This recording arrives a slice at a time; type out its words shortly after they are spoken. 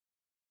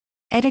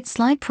Edit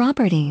slide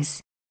properties.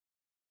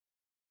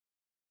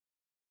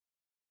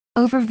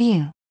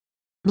 Overview.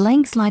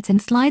 Blank slides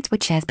and slides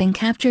which has been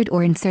captured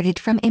or inserted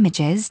from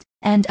images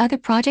and other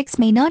projects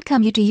may not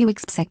come to your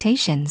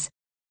expectations.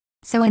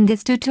 So in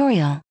this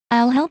tutorial,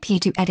 I'll help you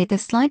to edit the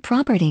slide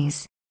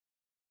properties.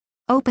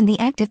 Open the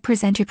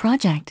ActivePresenter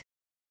project.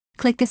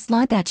 Click the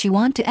slide that you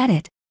want to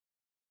edit.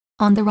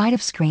 On the right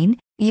of screen,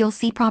 you'll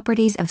see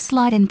Properties of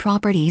Slide and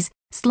Properties,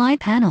 Slide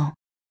panel.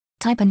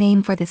 Type a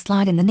name for the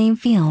slide in the name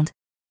field.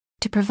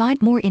 To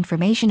provide more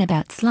information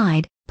about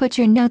slide, put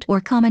your note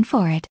or comment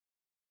for it.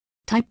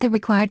 Type the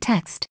required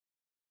text.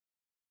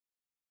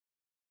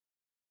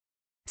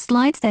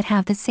 Slides that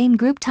have the same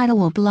group title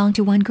will belong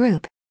to one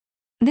group.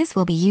 This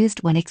will be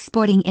used when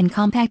exporting in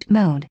compact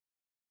mode.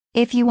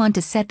 If you want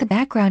to set the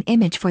background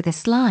image for the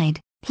slide,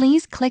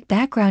 please click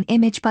Background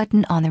Image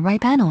button on the right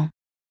panel.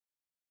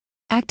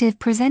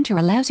 ActivePresenter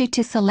allows you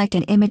to select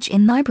an image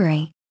in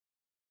Library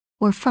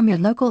or from your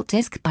local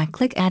disk by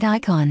click Add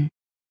icon.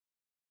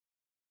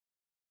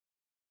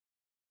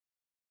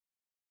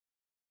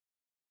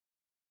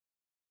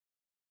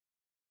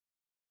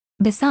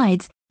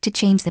 Besides, to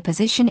change the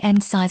position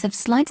and size of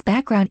slide's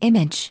background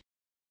image.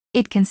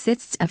 It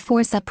consists of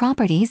 4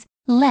 sub-properties: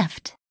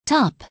 left,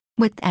 top,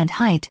 width and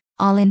height,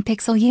 all in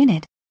pixel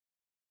unit.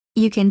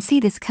 You can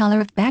see this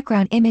color of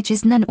background image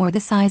is none or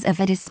the size of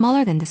it is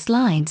smaller than the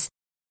slides.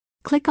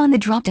 Click on the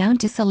drop-down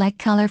to select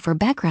color for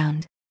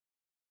background.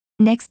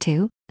 Next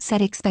to,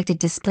 set expected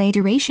display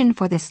duration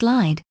for the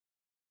slide.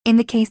 In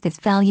the case this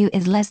value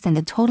is less than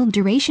the total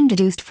duration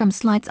deduced from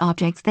slides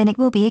objects, then it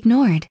will be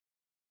ignored.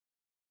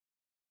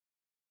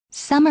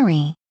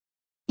 Summary.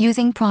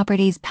 Using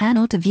Properties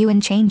panel to view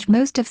and change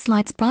most of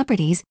slides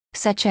properties,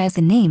 such as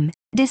the name,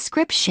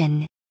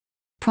 description.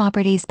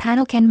 Properties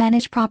panel can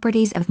manage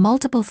properties of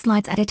multiple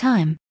slides at a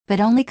time, but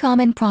only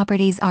common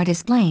properties are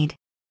displayed.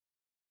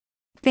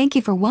 Thank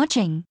you for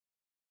watching.